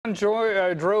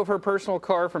Brown drove her personal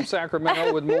car from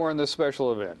Sacramento with more in this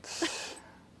special event.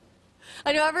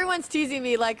 I know everyone's teasing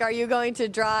me, like, are you going to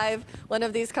drive one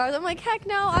of these cars? I'm like, heck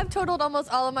no, I've totaled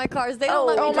almost all of my cars. They don't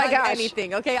let me drive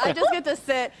anything, okay? I just get to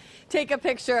sit, take a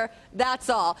picture, that's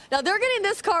all. Now, they're getting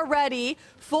this car ready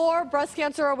for breast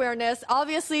cancer awareness.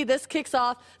 Obviously, this kicks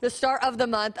off the start of the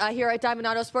month here at Diamond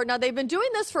Autosport. Now, they've been doing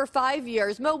this for 5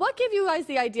 years. Mo, what gave you guys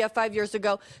the idea 5 years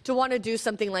ago to want to do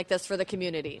something like this for the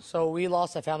community? So we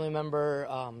lost a family member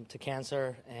to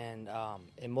cancer, and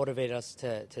it motivated us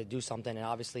to do something, and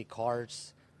obviously cars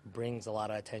brings a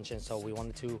lot of attention, so we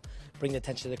wanted to bring the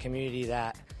attention to the community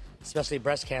that, especially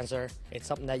breast cancer, it's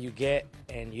something that you get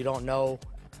and you don't know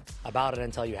about it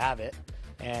until you have it.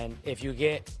 And if you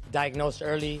get diagnosed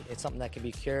early, it's something that can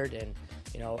be cured. And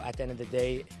you know, at the end of the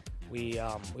day, we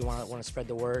want to spread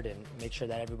the word and make sure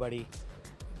that everybody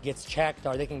gets checked,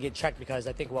 or they can get checked, because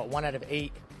I think 1 out of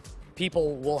 8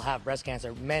 people will have breast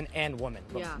cancer, men and women,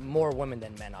 but more women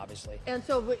than men, obviously. And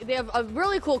so they have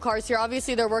really cool cars here.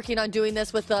 Obviously, they're working on doing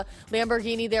this with the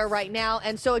Lamborghini there right now,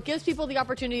 and so it gives people the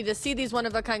opportunity to see these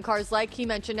one-of-a-kind cars, like he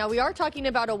mentioned. Now, we are talking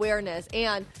about awareness,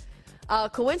 and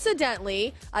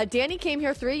coincidentally, Danny came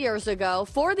here 3 years ago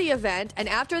for the event, and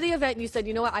after the event, you said,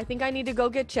 you know what, I think I need to go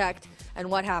get checked. And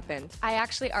what happened? I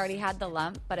actually already had the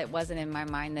lump, but it wasn't in my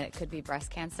mind that it could be breast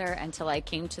cancer until I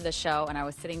came to the show, and I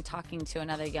was sitting talking to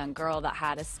another young girl that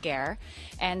had a scare.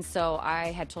 And so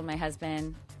I had told my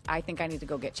husband, I think I need to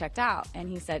go get checked out. And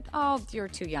he said, oh, you're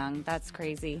too young. That's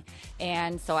crazy.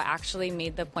 And so I actually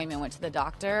made the appointment, went to the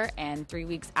doctor, and 3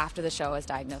 weeks after the show, I was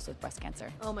diagnosed with breast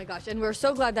cancer. Oh my gosh. And we're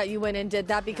so glad that you went and did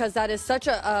that, because that is such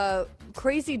a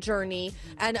crazy journey,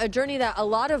 and a journey that a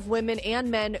lot of women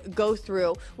and men go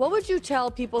through. What would you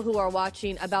tell people who are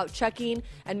watching about checking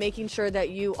and making sure that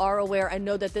you are aware and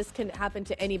know that this can happen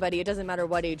to anybody? It doesn't matter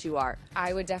what age you are.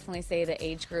 I would definitely say the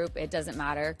age group, it doesn't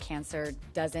matter. Cancer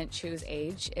doesn't choose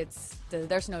age.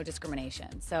 There's no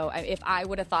discrimination. So if I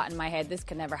would have thought in my head this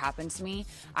could never happen to me,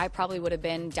 I probably would have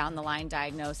been down the line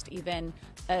diagnosed even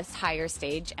a higher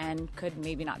stage and could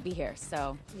maybe not be here.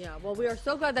 So yeah, well, we are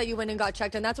so glad that you went and got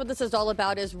checked, and that's what this is all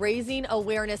about, is raising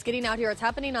awareness, getting out here. It's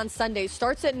happening on Sunday,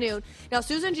 starts at noon. Now,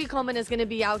 Susan G. Komen is going to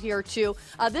be out here too.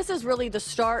 This is really the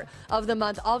start of the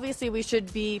month. Obviously, we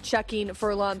should be checking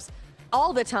for lumps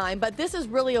all the time, but this is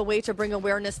really a way to bring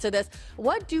awareness to this.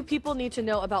 What do people need to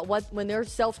know about when they're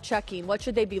self-checking? What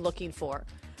should they be looking for?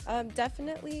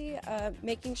 Definitely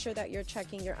making sure that you're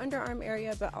checking your underarm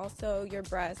area, but also your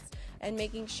breasts, and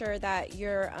making sure that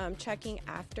you're checking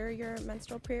after your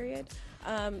menstrual period,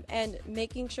 and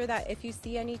making sure that if you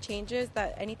see any changes,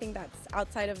 that anything that's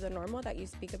outside of the normal, that you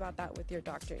speak about that with your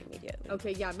doctor immediately.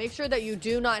 Okay, yeah, make sure that you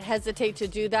do not hesitate to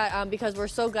do that, because we're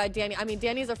so glad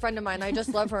Danny's a friend of mine. I just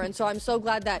love her, and so I'm so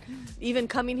glad that even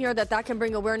coming here, that can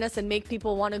bring awareness and make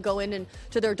people want to go in and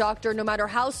to their doctor, no matter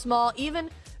how small, even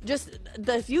just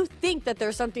if you think that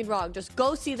there's something wrong, just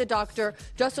go see the doctor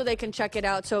just so they can check it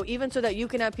out. So even so that you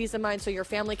can have peace of mind, so your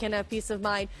family can have peace of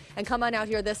mind, and come on out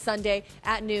here this Sunday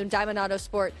at noon, Diamond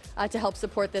Autosport, to help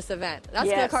support this event.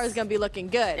 The car is going to be looking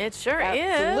good. It sure is.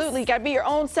 Absolutely. Got to be your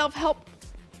own self-help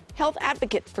health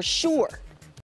advocate for sure.